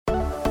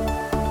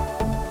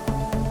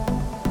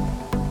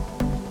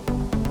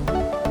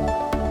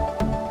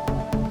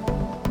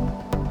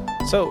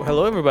So,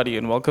 hello everybody,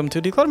 and welcome to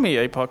Declutter Me,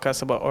 a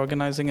podcast about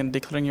organizing and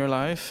decluttering your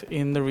life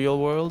in the real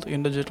world,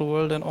 in the digital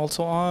world, and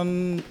also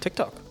on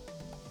TikTok.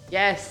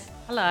 Yes.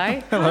 Hello.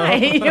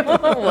 Hi.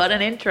 What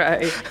an intro.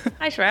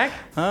 Hi, Shrek.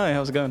 Hi,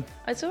 how's it going?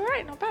 It's all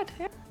right. Not bad.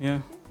 Yeah.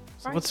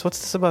 So Right. what's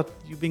this about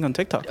you being on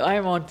TikTok?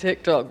 I'm on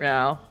TikTok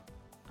now.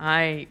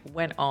 I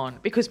went on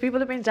because people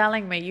have been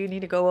telling me you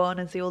need to go on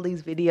and see all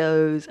these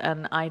videos,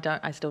 and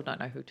I still don't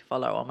know who to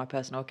follow on my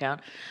personal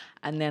account.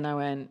 And then I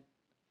went,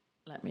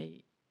 let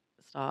me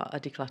start a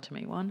Declutter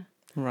Me one.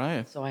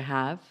 Right. So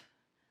I've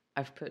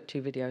put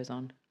 2 videos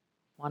on.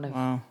 One of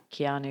Wow.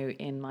 Keanu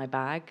in my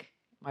bag,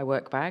 my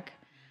work bag,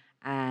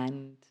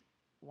 and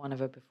one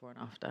of a before and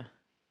after.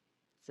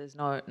 So there's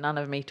none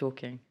of me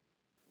talking.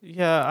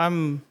 Yeah,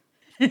 I'm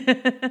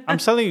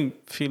suddenly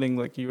feeling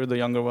like you're the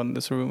younger one in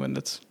this room, and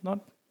that's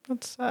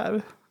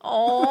sad.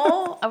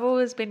 Oh, I've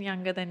always been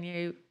younger than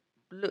you,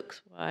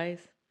 looks wise.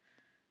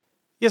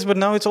 Yes, but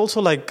now it's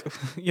also like,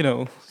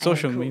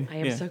 social media. I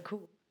am Yeah. so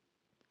cool.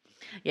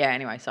 Yeah,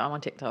 anyway, so I'm on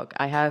TikTok.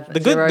 I have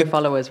The 0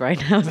 followers right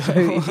now. So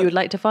if you would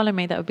like to follow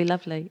me, that would be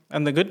lovely.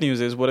 And the good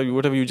news is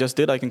whatever you just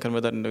did, I can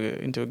convert that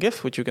into a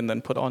GIF, which you can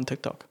then put on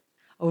TikTok.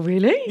 Oh,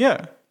 really?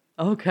 Yeah.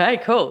 Okay,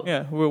 cool.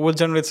 Yeah, we'll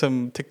generate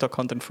some TikTok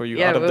content for you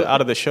Yeah, out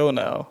of the show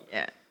now.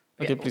 Yeah.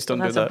 Okay, please don't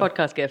we'll do have that.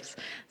 some podcast gifts.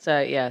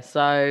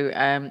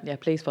 So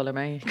please follow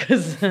me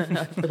because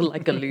I feel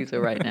like a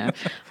loser right now.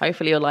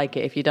 Hopefully you'll like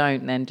it. If you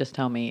don't, then just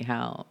tell me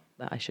how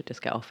that I should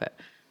just get off it.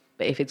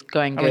 But if it's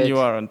going good, I mean, you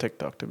are on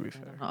TikTok, to be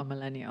fair. I'm not a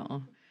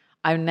millennial.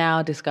 I've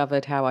now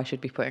discovered how I should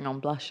be putting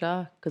on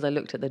blusher because I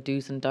looked at the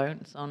do's and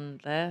don'ts on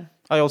there.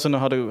 I also know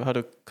how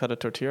to cut a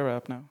tortilla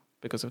wrap now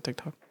because of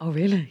TikTok. Oh,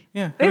 really?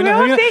 Yeah.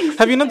 Things.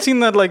 Have you not seen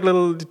that like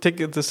little take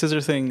the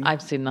scissor thing?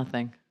 I've seen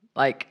nothing.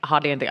 Like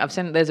hardly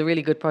anything. There's a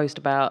really good post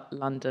about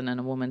London and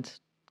a woman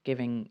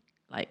giving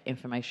like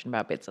information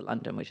about bits of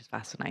London, which is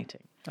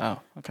fascinating. Oh,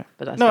 okay.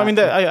 But that's no, I mean,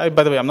 it. I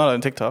by the way, I'm not on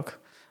TikTok.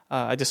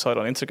 I just saw it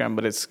on Instagram,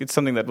 but it's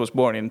something that was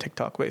born in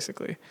TikTok,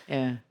 basically.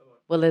 Yeah.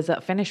 Well, there's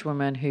that Finnish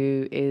woman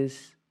who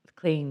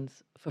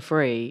cleans for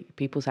free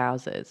people's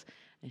houses,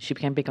 and she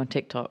became big on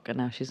TikTok, and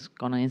now she's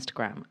gone on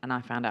Instagram, and I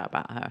found out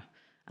about her.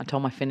 I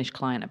told my Finnish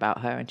client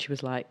about her, and she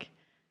was like,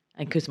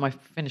 and because my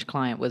Finnish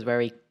client was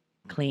very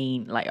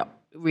clean, like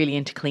really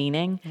into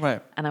cleaning.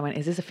 Right. And I went,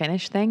 is this a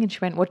Finnish thing? And she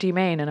went, what do you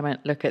mean? And I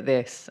went, look at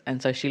this.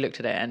 And so she looked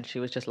at it, and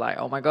she was just like,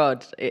 oh my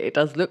God, it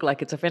does look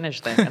like it's a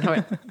Finnish thing. And I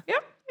went,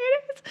 yep,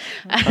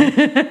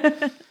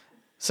 it is.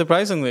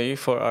 Surprisingly,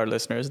 for our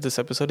listeners, this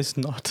episode is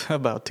not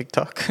about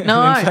TikTok.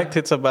 No. In fact,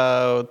 it's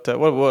about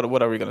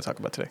what are we going to talk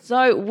about today?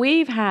 So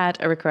we've had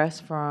a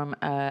request from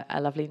a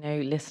lovely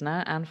new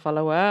listener and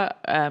follower,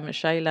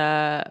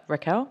 Shayla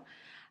Raquel,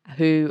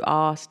 who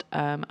asked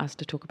us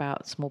to talk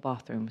about small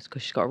bathrooms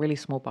because she's got a really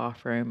small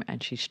bathroom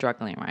and she's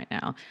struggling right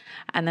now.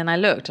 And then I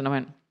looked and I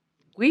went,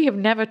 we have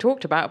never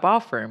talked about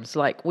bathrooms.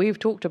 Like we've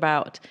talked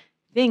about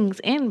things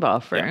in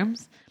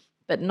bathrooms,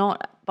 but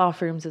not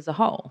bathrooms as a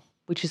whole,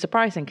 which is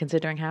surprising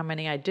considering how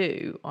many I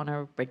do on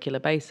a regular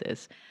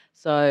basis.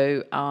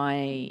 So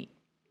I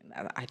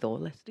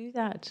thought, let's do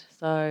that.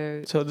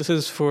 So this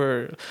is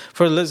for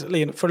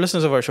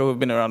listeners of our show who've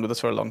been around with us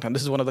for a long time.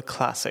 This is one of the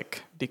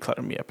classic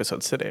Declutter Me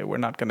episodes today. We're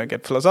not going to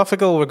get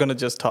philosophical. We're going to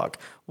just talk.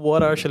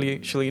 What are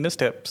Shalina's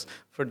tips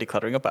for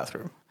decluttering a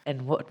bathroom?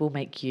 And what will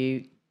make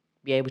you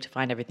be able to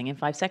find everything in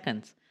 5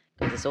 seconds?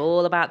 Because it's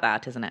all about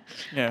that, isn't it?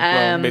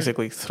 Yeah, well,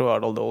 basically throw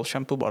out all the old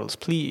shampoo bottles,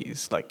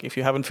 please. Like, if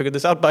you haven't figured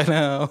this out by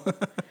now.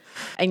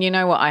 And you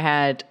know what I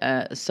had?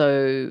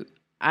 So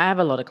I have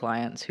a lot of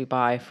clients who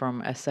buy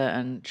from a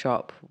certain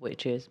shop,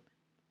 which is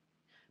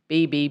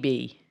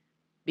BBB,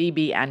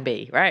 and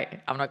B, right?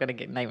 I'm not going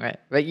to name it,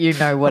 but you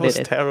know what it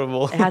is.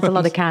 Terrible. It has a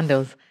lot of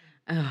candles.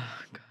 Oh,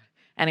 God.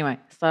 Anyway,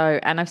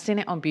 and I've seen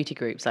it on beauty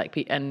groups,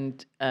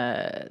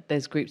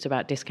 there's groups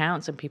about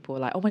discounts, and people are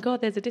like, "Oh my God,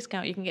 there's a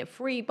discount! You can get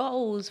free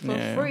bottles for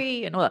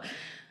free," and all that.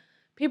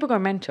 People go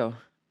mental,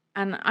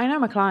 and I know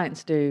my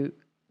clients do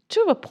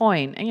to a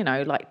point,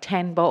 and like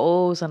 10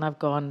 bottles, and I've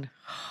gone,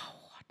 oh,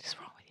 "What is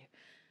wrong with you?"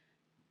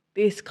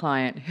 This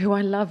client, who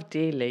I love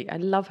dearly, I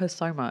love her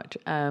so much.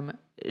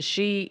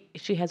 She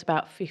has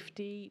about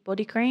 50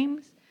 body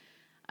creams.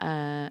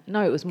 No,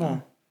 it was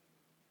more.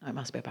 No, it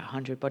must be about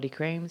 100 body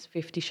creams,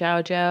 50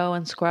 shower gel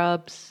and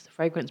scrubs,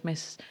 fragrance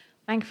mists.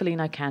 Thankfully,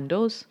 no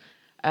candles.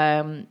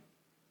 And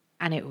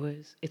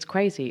it's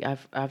crazy.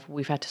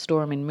 We've had to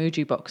store them in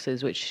Muji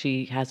boxes, which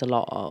she has a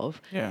lot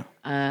of. Yeah.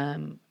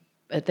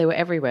 But they were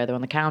everywhere. They were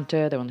on the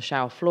counter, they were on the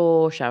shower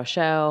floor, shower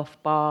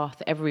shelf,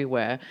 bath,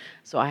 everywhere.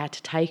 So I had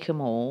to take them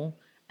all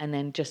and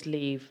then just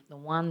leave the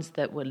ones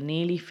that were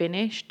nearly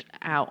finished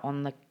out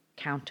on the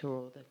counter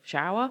or the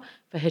shower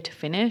for her to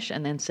finish,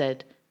 and then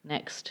said,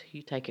 next,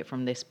 you take it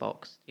from this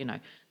box,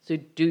 So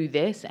do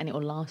this, and it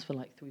will last for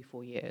like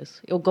 3-4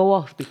 years. It'll go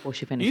off before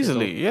she finishes.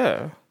 Easily,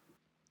 yeah.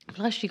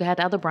 Plus, she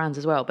had other brands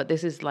as well, but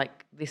this is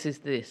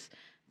this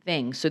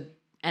thing. So,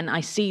 and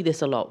I see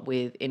this a lot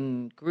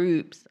in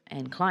groups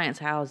and clients'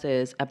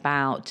 houses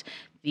about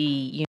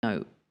the,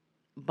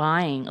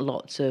 buying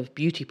lots of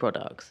beauty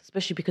products,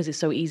 especially because it's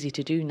so easy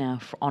to do now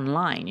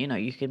online. You know,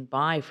 you can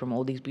buy from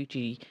all these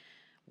beauty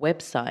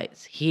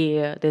websites.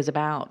 Here, there's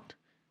about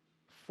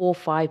 4 or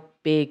 5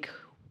 big,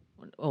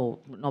 or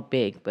not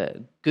big, but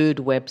good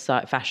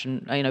website,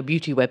 fashion,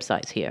 beauty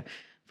websites here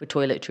for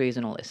toiletries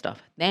and all this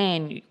stuff.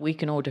 Then we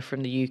can order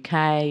from the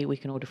UK, we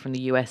can order from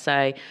the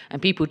USA,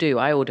 and people do.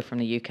 I order from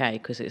the UK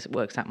because it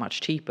works out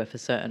much cheaper for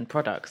certain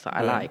products that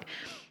I like.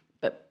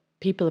 But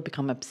people have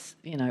become,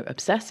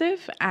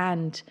 obsessive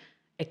and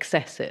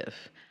excessive.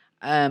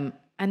 And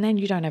then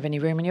you don't have any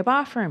room in your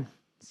bathroom.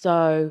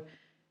 So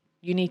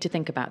you need to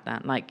think about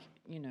that. Like,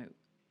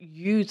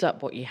 use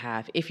up what you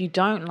have. If you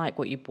don't like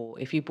what you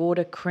bought, if you bought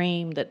a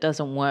cream that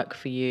doesn't work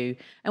for you,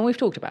 and we've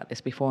talked about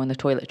this before in the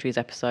toiletries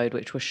episode,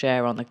 which we'll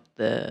share on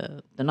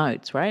the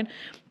notes, right?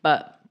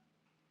 But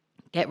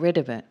get rid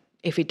of it.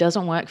 If it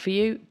doesn't work for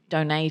you,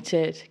 donate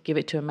it, give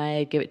it to a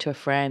maid, give it to a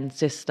friend,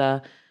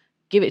 sister,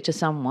 give it to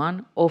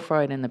someone, or throw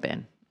it in the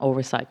bin. Or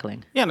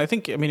recycling. Yeah, and I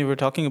think, we're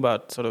talking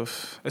about sort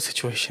of a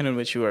situation in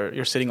which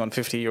you're sitting on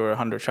 50 or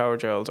 100 shower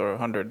gels or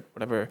 100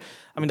 whatever.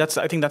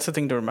 I think that's the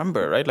thing to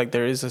remember, right? Like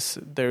there is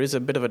a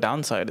bit of a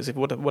downside. Is if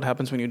what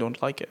happens when you don't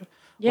like it?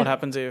 Yeah. What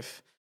happens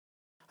if,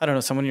 I don't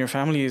know, someone in your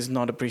family is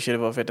not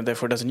appreciative of it and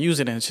therefore doesn't use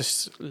it and it's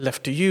just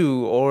left to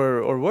you,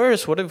 or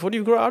worse, what do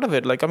you grow out of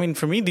it? Like,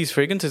 for me, these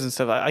fragrances and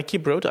stuff, I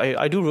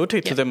do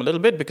rotate to them a little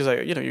bit because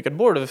you get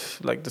bored of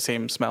like the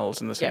same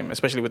smells and the same,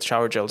 especially with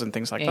shower gels and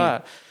things like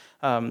that.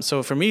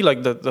 So for me,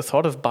 like the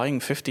thought of buying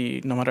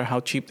 50, no matter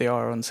how cheap they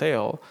are on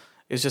sale,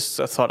 is just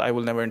a thought I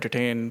will never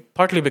entertain,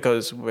 partly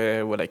because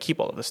where would I keep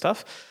all of this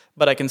stuff?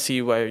 But I can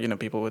see why,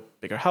 people with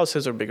bigger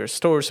houses or bigger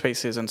store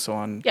spaces and so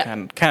on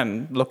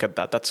can look at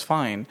that. That's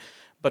fine.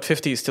 But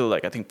 50 is still,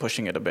 like, I think,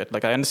 pushing it a bit.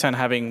 Like, I understand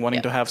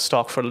wanting to have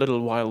stock for a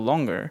little while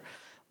longer,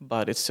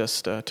 but it's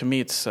just, to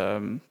me, it's...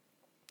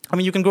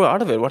 you can grow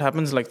out of it. What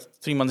happens like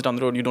 3 months down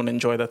the road, you don't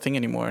enjoy that thing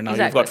anymore. And now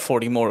you've got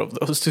 40 more of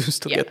those to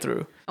still get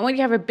through. And when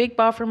you have a big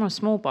bathroom or a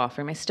small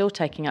bathroom, it's still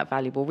taking up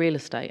valuable real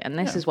estate. And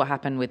this is what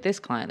happened with this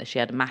client, that she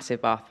had a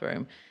massive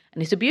bathroom.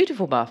 And it's a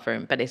beautiful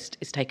bathroom, but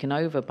it's taken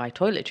over by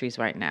toiletries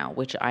right now,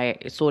 which I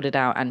sorted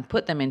out and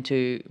put them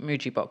into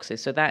Muji boxes.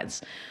 So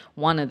that's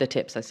one of the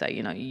tips I say,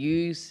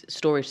 use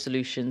storage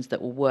solutions that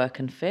will work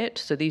and fit.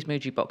 So these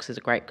Muji boxes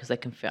are great because they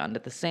can fit under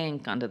the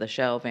sink, under the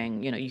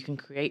shelving. You can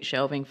create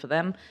shelving for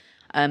them.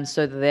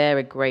 So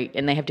they're great,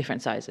 and they have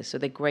different sizes. So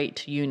they're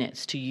great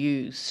units to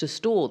use to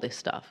store this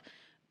stuff.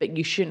 But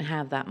you shouldn't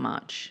have that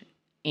much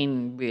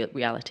in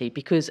reality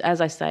because, as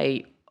I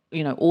say,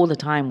 all the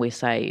time we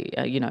say,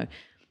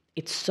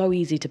 it's so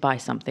easy to buy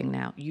something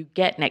now. You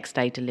get next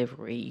day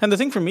delivery. And the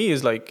thing for me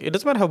is, like, it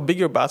doesn't matter how big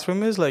your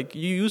bathroom is. Like,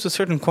 you use a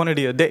certain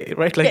quantity a day,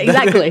 right? Like,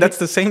 exactly. That's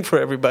the same for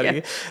everybody.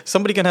 Yeah.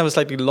 Somebody can have a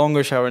slightly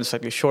longer shower and a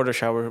slightly shorter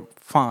shower,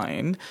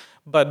 fine.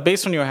 But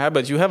based on your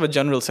habits, you have a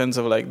general sense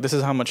of, like, this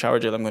is how much shower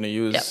gel I'm going to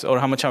use or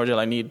how much shower gel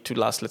I need to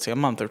last, let's say, a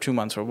month or 2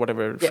 months or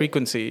whatever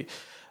frequency.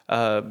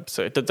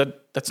 So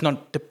that's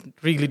not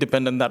really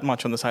dependent that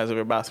much on the size of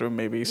your bathroom,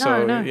 maybe.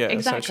 No,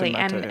 exactly.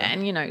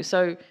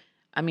 So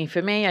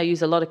for me, I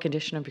use a lot of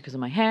conditioner because of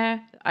my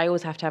hair. I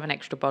always have to have an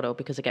extra bottle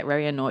because I get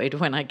very annoyed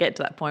when I get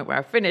to that point where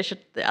I finish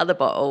the other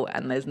bottle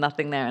and there's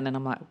nothing there. And then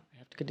I'm like, I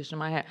have to condition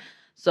my hair.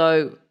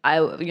 So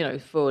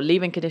for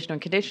leave-in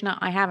conditioner,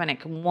 I have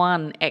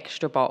one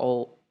extra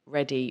bottle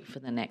ready for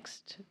the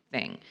next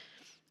thing.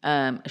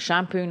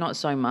 Shampoo, not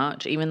so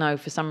much, even though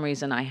for some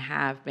reason I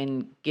have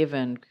been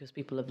given because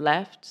people have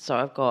left. So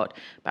I've got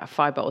about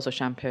 5 bottles of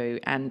shampoo.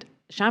 And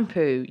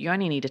shampoo, you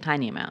only need a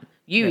tiny amount.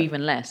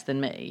 Even less than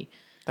me.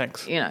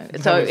 Thanks.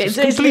 So it's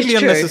completely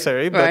true,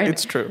 unnecessary, but right?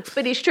 it's true.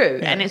 But it's true.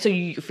 Yeah. And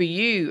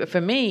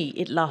for me,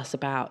 it lasts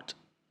about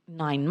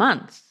 9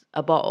 months,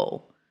 a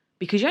bottle.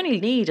 Because you only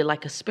need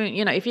a spoon.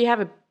 If you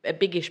have a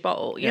biggish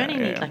bottle, you only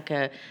need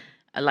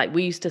like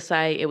we used to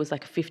say, it was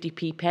like a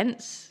 50p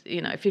pence,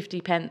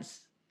 50 pence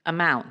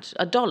amount,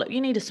 a dollop.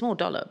 You need a small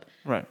dollop.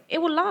 Right.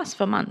 It will last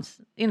for months,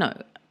 And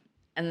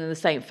then the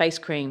same face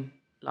cream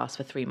lasts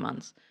for 3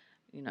 months.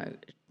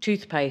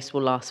 Toothpaste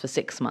will last for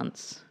 6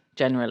 months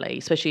generally,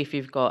 especially if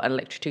you've got an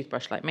electric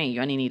toothbrush like me.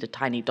 You only need a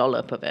tiny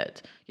dollop of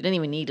it. You don't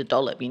even need a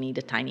dollop. You need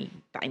a tiny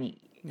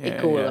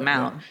equal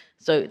amount. Yeah.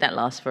 So that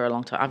lasts for a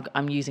long time.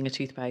 I'm using a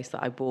toothpaste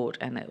that I bought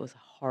and it was a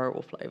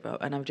horrible flavour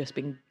and I've just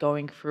been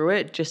going through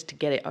it just to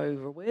get it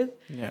over with.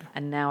 Yeah.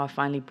 And now I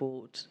finally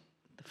bought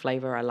the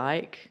flavour I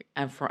like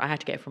and I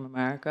had to get it from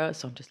America.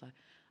 So I'm just like,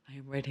 I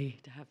am ready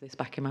to have this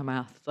back in my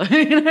mouth. So,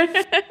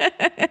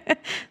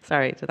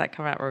 Sorry, did that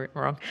come out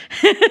wrong?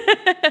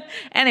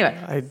 Anyway.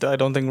 I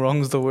don't think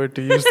wrong's the word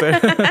to use there.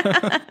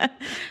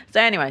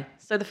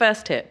 So the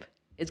first tip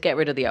is get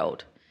rid of the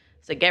old.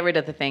 So get rid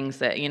of the things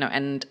that,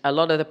 and a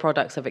lot of the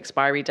products have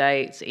expiry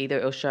dates. Either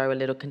it'll show a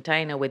little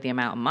container with the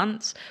amount of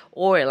months,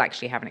 or it'll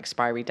actually have an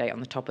expiry date on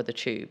the top of the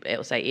tube.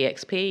 It'll say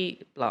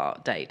EXP, blah,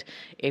 date.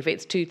 If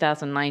it's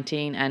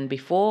 2019 and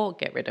before,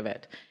 get rid of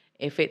it.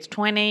 If it's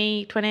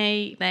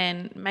 2020,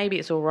 then maybe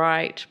it's all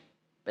right,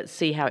 but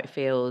see how it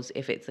feels.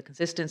 If the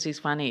consistency's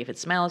funny, if it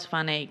smells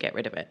funny, get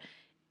rid of it.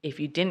 If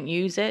you didn't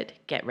use it,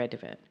 get rid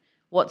of it.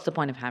 what's the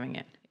point of having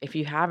it? If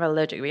you have an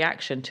allergic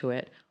reaction to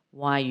it,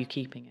 why are you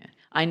keeping it?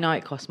 I know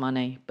it costs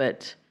money,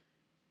 but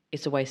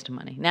it's a waste of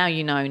money. Now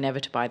you know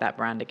never to buy that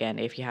brand again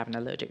if you have an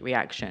allergic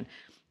reaction.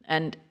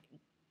 And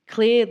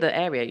clear the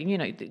area.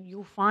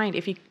 You'll find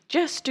if you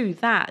just do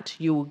that,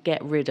 you will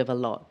get rid of a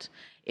lot.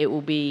 It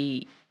will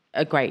be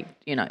a great,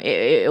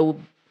 it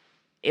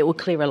will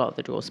clear a lot of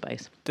the drawer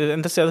space.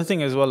 And that's the other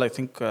thing as well. I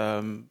think,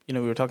 we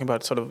were talking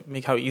about sort of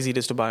how easy it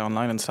is to buy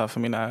online and stuff.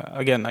 I mean,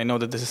 again, I know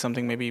that this is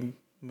something maybe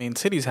main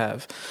cities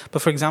have.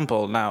 But for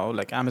example, now,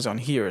 like Amazon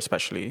here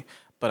especially,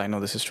 but I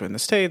know this is true in the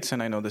States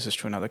and I know this is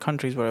true in other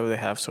countries wherever they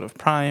have sort of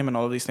Prime and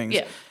all of these things.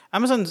 Yeah.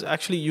 Amazon's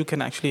actually, you can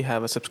actually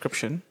have a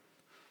subscription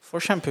for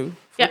shampoo,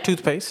 for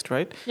toothpaste,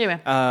 right? Yeah.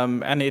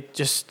 And it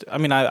just, I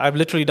mean, I've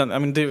literally done, I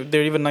mean,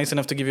 they're even nice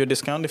enough to give you a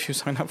discount if you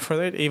sign up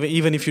for it,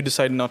 even if you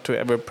decide not to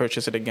ever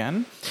purchase it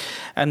again.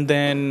 And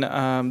then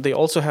they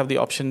also have the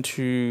option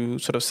to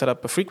sort of set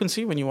up a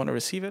frequency when you want to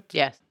receive it.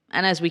 Yes.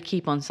 And as we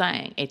keep on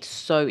saying, it's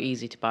so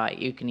easy to buy.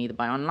 You can either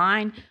buy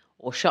online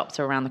or shops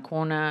are around the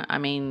corner. I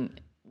mean,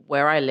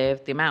 where I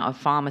live, the amount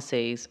of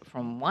pharmacies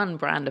from one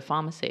brand of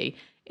pharmacy,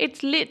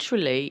 it's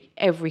literally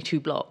every 2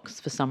 blocks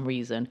for some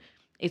reason.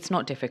 It's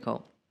not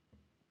difficult.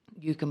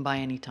 You can buy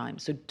anytime.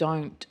 So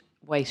don't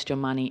waste your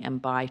money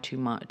and buy too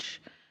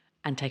much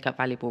and take up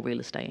valuable real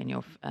estate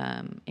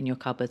in your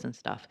cupboards and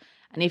stuff.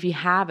 And if you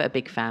have a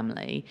big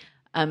family,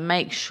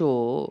 make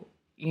sure,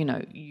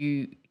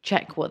 you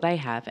check what they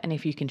have. And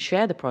if you can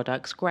share the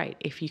products, great.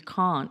 If you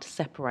can't,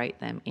 separate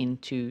them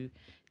into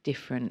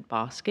different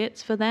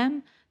baskets for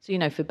them.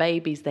 So, for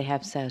babies, they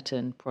have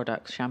certain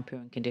products, shampoo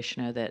and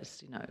conditioner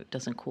that's,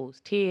 doesn't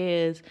cause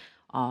tears,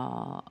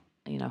 are,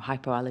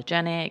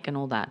 hypoallergenic and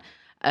all that.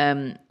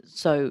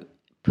 So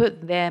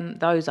put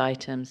those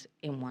items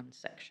in one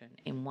section,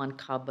 in one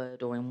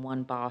cupboard or in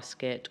one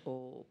basket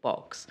or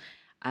box,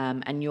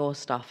 and your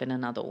stuff in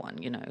another one,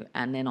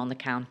 and then on the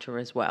counter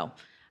as well.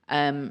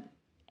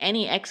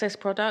 Any excess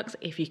products,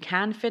 if you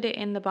can fit it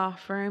in the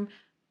bathroom,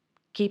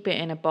 keep it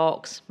in a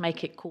box,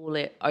 call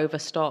it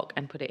overstock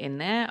and put it in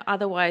there.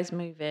 Otherwise,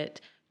 move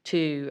it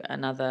to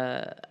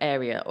another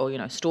area or,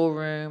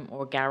 storeroom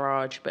or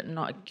garage, but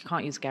you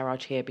can't use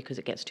garage here because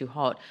it gets too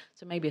hot.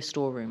 So maybe a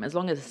storeroom, as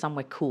long as it's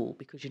somewhere cool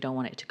because you don't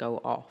want it to go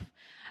off.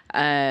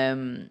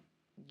 And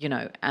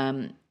if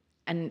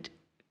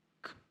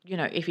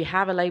you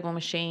have a label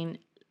machine,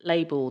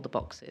 label the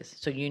boxes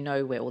so you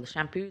know where all the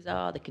shampoos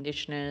are, the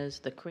conditioners,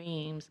 the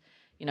creams,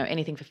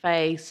 anything for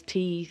face,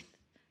 teeth,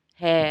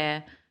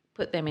 hair.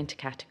 Put them into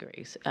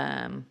categories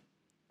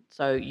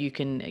so you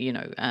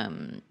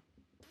can,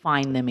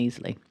 find them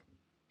easily.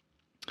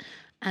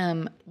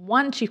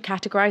 Once you've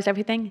categorized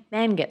everything,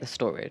 then get the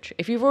storage.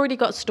 If you've already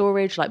got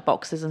storage like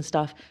boxes and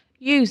stuff,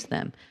 use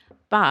them.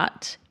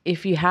 But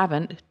if you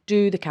haven't,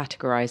 do the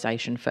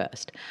categorization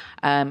first.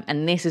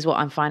 And this is what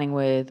I'm finding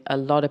with a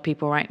lot of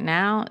people right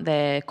now.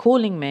 They're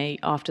calling me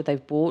after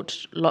they've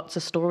bought lots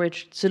of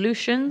storage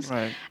solutions.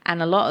 Right.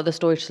 And a lot of the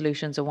storage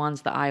solutions are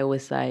ones that I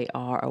always say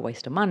are a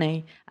waste of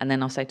money. And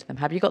then I'll say to them,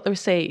 have you got the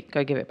receipt?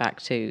 Go give it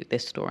back to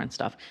this store and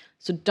stuff.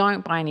 So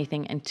don't buy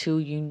anything until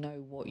you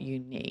know what you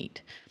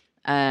need.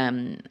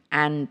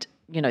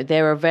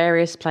 There are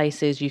various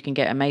places you can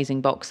get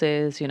amazing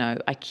boxes.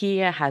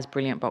 IKEA has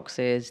brilliant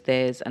boxes.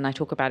 And I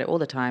talk about it all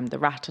the time, the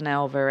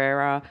Ratonel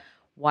Verera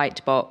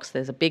white box.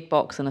 There's a big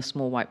box and a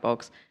small white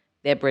box.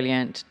 They're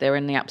brilliant. They're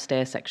in the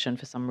upstairs section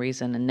for some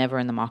reason and never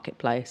in the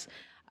marketplace,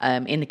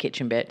 in the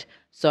kitchen bit.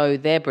 So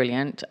they're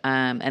brilliant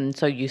and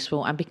so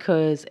useful. And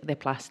because they're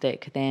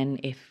plastic, then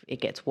if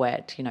it gets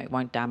wet, it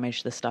won't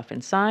damage the stuff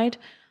inside.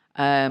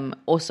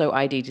 Also,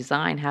 ID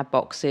Design have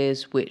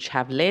boxes which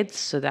have lids,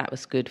 so that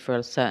was good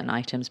for certain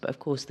items, but of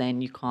course then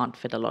you can't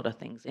fit a lot of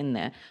things in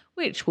there,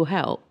 which will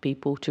help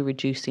people to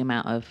reduce the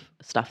amount of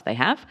stuff they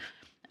have,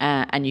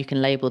 and you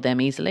can label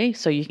them easily.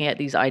 So you can get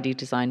these ID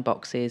Design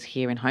boxes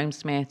here in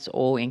Homesmiths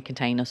or in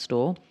Container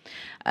Store.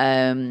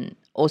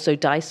 Also,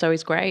 Daiso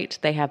is great.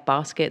 They have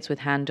baskets with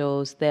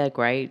handles. They're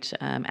great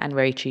and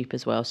very cheap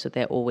as well, so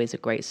they're always a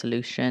great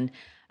solution.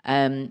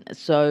 And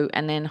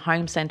then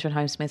Home Centre and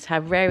Homesmiths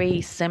have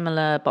very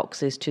similar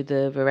boxes to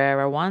the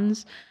Verera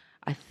ones.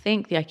 I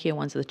think the IKEA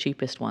ones are the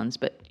cheapest ones,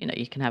 but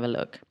you can have a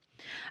look.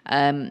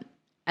 And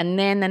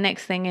then the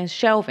next thing is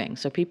shelving.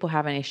 So people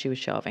have an issue with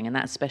shelving, and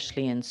that's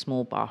especially in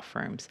small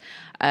bathrooms.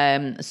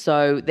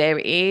 So there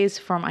is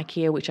from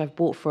IKEA, which I've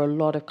bought for a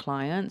lot of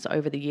clients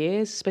over the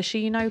years,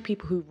 especially,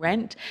 people who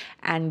rent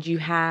and you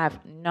have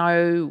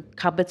no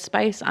cupboard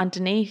space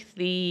underneath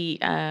the,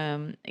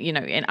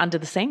 under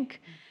the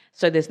sink.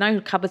 So there's no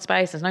cupboard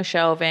space, there's no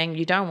shelving.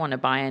 You don't want to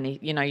buy any,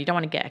 you don't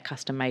want to get a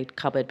custom-made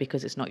cupboard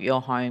because it's not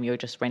your home, you're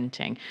just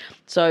renting.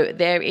 So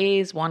there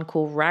is one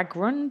called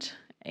Ragrund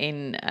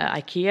in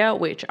IKEA,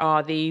 which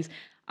are these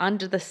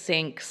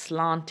under-the-sink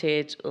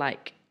slanted,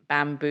 like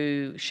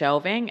bamboo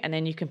shelving, and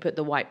then you can put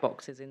the white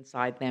boxes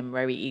inside them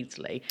very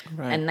easily.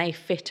 Right. And they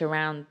fit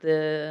around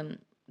the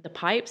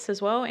pipes as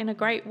well in a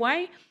great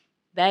way.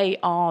 They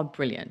are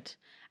brilliant.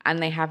 and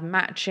they have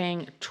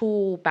matching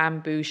tall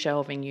bamboo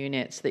shelving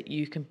units that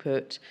you can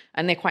put,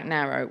 and they're quite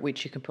narrow,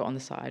 which you can put on the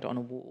side on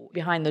a wall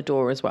behind the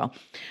door as well.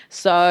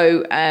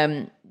 So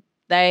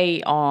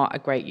they are a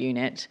great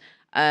unit.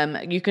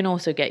 You can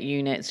also get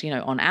units,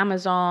 on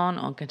Amazon,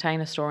 on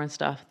Container Store and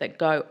stuff that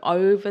go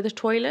over the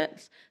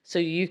toilets. So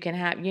you can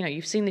have,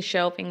 you've seen the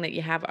shelving that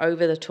you have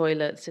over the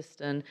toilet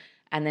cistern,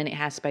 and then it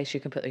has space you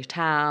can put your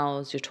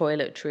towels, your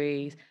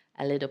toiletries,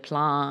 a little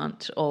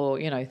plant, or,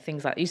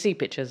 things like, you see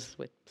pictures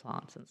with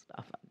plants and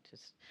stuff. It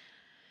just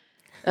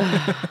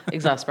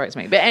exasperates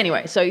me. But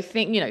anyway, so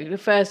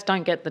first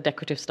don't get the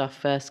decorative stuff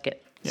first,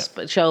 get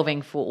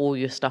shelving for all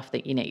your stuff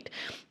that you need.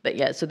 But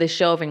yeah, so there's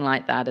shelving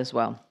like that as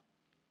well.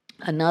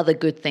 Another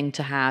good thing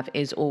to have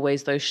is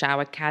always those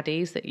shower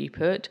caddies that you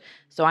put.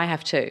 So I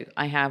have two.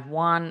 I have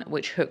one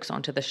which hooks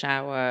onto the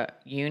shower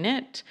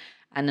unit,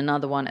 and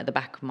another one at the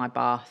back of my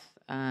bath,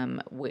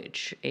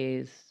 which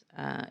is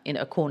in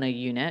a corner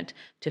unit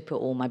to put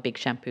all my big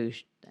shampoo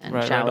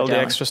and shower all gel.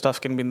 the extra stuff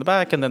can be in the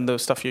back, and then the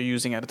stuff you're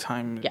using at a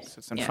time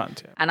sits in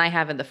front. Yeah. And I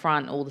have in the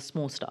front all the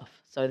small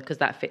stuff. So because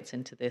that fits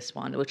into this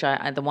one, which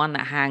the one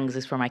that hangs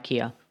is from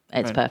IKEA.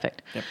 It's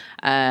perfect. Yep.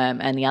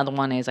 And the other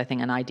one is, I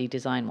think, an ID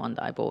Design one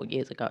that I bought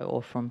years ago,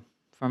 or from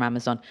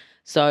Amazon.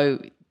 So,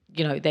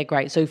 they're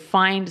great. So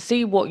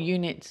see what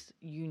units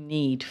you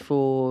need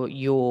for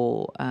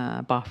your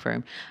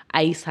bathroom.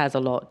 Ace has a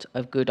lot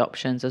of good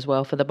options as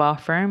well for the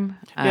bathroom.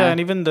 And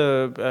even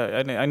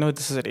I know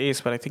this is at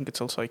Ace, but I think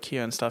it's also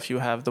IKEA and stuff. You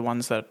have the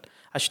ones that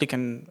actually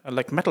can,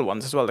 like metal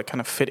ones as well, that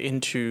kind of fit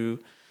into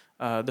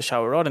the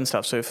shower rod and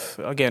stuff. So if,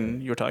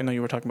 again, I know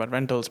you were talking about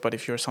rentals, but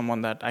if you're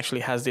someone that actually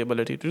has the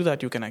ability to do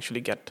that, you can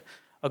actually get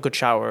a good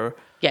shower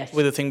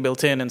with a thing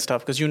built in and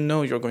stuff, because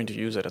you're going to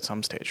use it at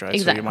some stage, right?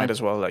 Exactly. So you might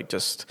as well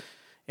just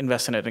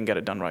invest in it and get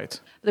it done right.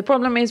 The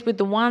problem is with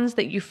the ones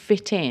that you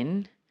fit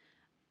in,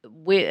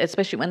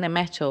 especially when they're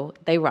metal,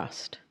 they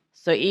rust.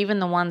 So even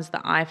the ones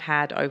that I've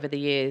had over the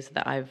years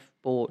that I've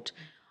bought,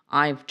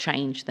 I've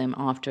changed them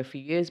after a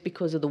few years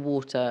because of the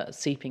water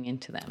seeping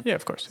into them. Yeah,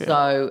 of course. Yeah.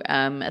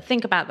 So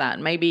think about that.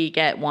 Maybe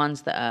get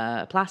ones that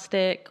are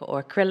plastic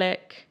or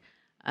acrylic,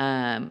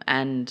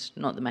 and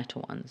not the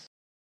metal ones.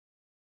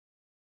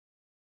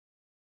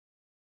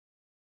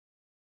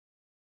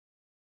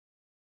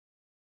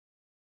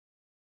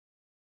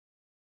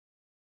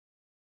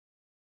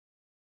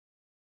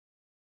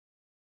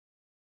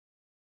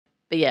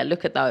 But yeah,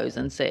 look at those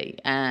and see.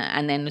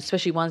 And then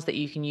especially ones that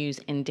you can use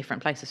in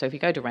different places. So if you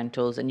go to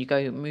rentals and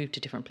you move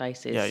to different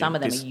places, some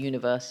of them are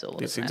universal.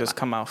 These just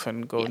come off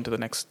and go into the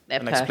next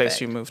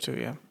place you move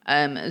to,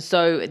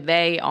 So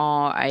they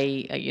are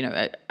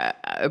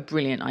a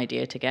brilliant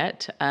idea to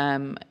get.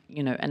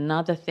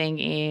 Another thing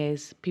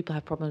is people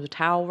have problems with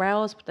towel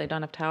rails, but they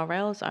don't have towel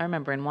rails. I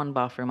remember in one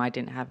bathroom I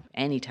didn't have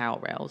any towel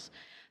rails.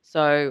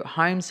 So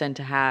Home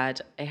Centre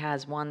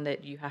has one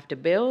that you have to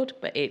build,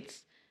 but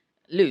it's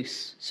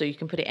loose, so you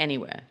can put it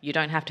anywhere. You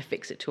don't have to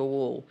fix it to a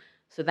wall.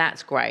 So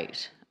that's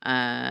great.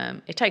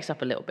 It takes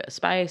up a little bit of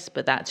space,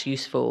 but that's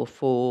useful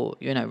for,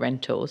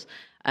 rentals.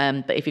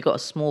 But if you've got a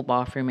small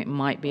bathroom, it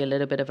might be a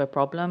little bit of a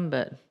problem,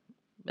 but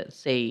let's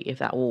see if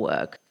that will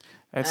work.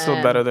 It's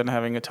still better than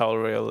having a towel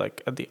rail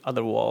like at the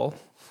other wall.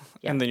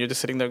 Yeah. And then you're just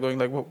sitting there going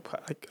like, well,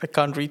 I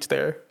can't reach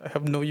there. I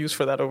have no use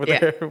for that over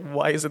there.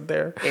 Why is it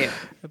there? Yeah.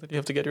 And then you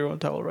have to get your own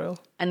towel rail.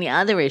 And the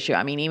other issue,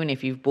 even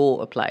if you've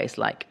bought a place,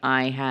 like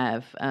I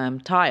have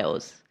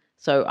tiles.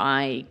 So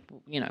my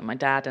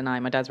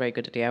dad's very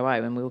good at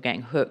DIY, when we were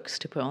getting hooks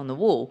to put on the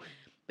wall.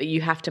 But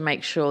you have to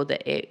make sure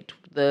that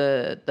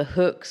the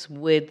hooks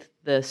with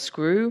the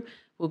screw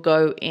will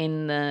go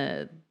in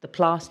the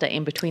plaster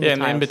in between the tiles.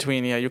 Yeah, in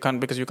between, you can't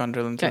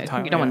drill into the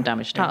tile. You don't want to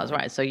damage tiles,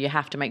 right? So you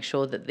have to make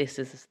sure that this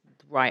is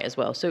right as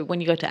well. So when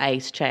you go to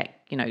Ace, check,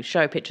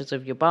 show pictures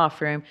of your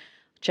bathroom,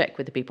 check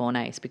with the people on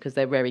Ace, because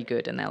they're very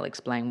good and they'll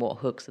explain what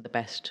hooks are the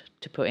best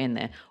to put in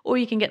there. Or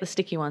you can get the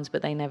sticky ones,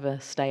 but they never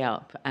stay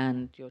up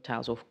and your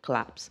towels will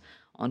collapse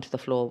onto the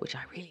floor, which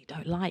I really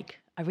don't like.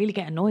 I really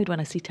get annoyed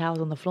when I see towels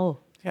on the floor.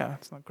 Yeah,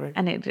 it's not great.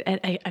 And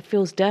it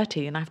feels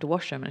dirty and I have to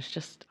wash them. And it's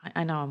just,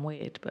 I know I'm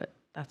weird, but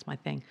that's my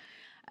thing.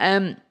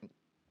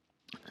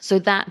 So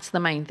that's the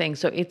main thing.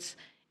 So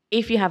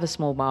if you have a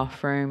small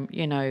bathroom,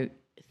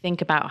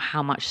 think about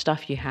how much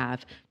stuff you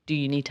have. Do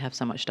you need to have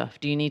so much stuff?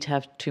 Do you need to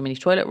have too many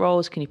toilet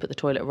rolls? Can you put the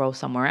toilet roll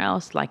somewhere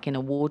else, like in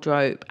a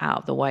wardrobe, out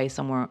of the way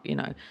somewhere,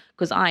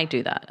 because I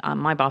do that.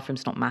 My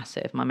bathroom's not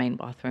massive, my main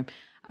bathroom.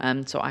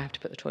 So I have to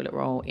put the toilet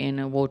roll in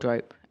a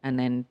wardrobe and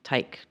then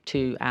take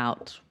two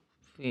out,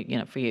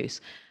 for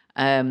use.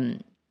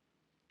 And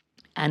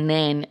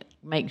then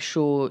make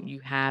sure you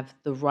have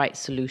the right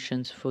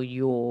solutions for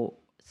your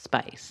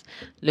space.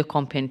 Look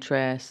on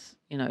Pinterest,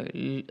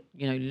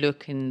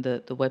 look in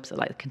the website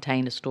like the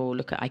Container Store,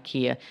 look at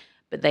IKEA,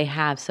 but they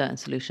have certain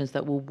solutions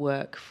that will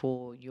work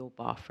for your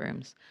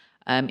bathrooms.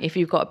 If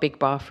you've got a big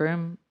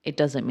bathroom, it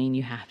doesn't mean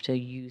you have to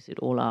use it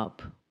all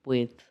up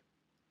with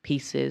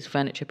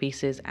furniture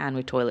pieces, and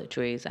with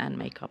toiletries and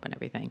makeup and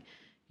everything.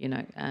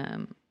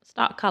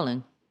 Start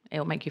culling.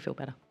 It'll make you feel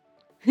better.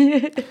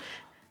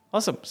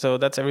 Awesome. So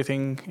that's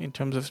everything in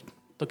terms of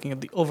looking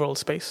at the overall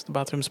space, the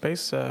bathroom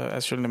space.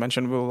 As Shalina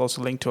mentioned, we'll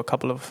also link to a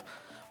couple of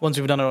ones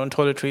we've done our own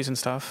toiletries and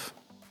stuff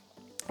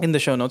in the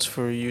show notes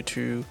for you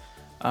to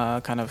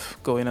kind of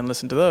go in and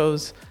listen to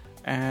those.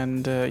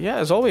 And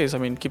as always, I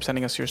mean, keep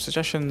sending us your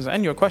suggestions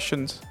and your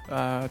questions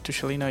to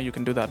Shalina. You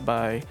can do that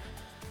by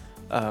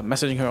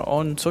messaging her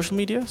on social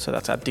media. So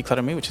that's at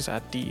DeclutterMe, which is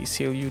at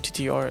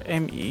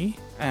DECLUTTRME.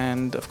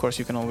 And of course,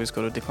 you can always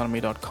go to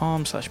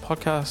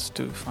declutterme.com/podcast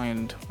to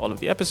find all of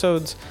the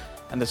episodes.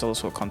 And there's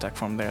also a contact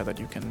form there that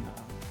you can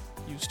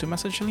use to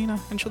message Shalina,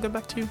 and she'll get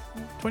back to you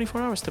in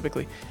 24 hours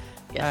typically.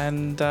 Yes.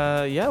 And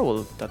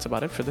well, that's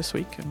about it for this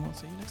week, and we'll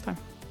see you next time.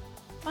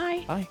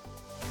 Bye. Bye.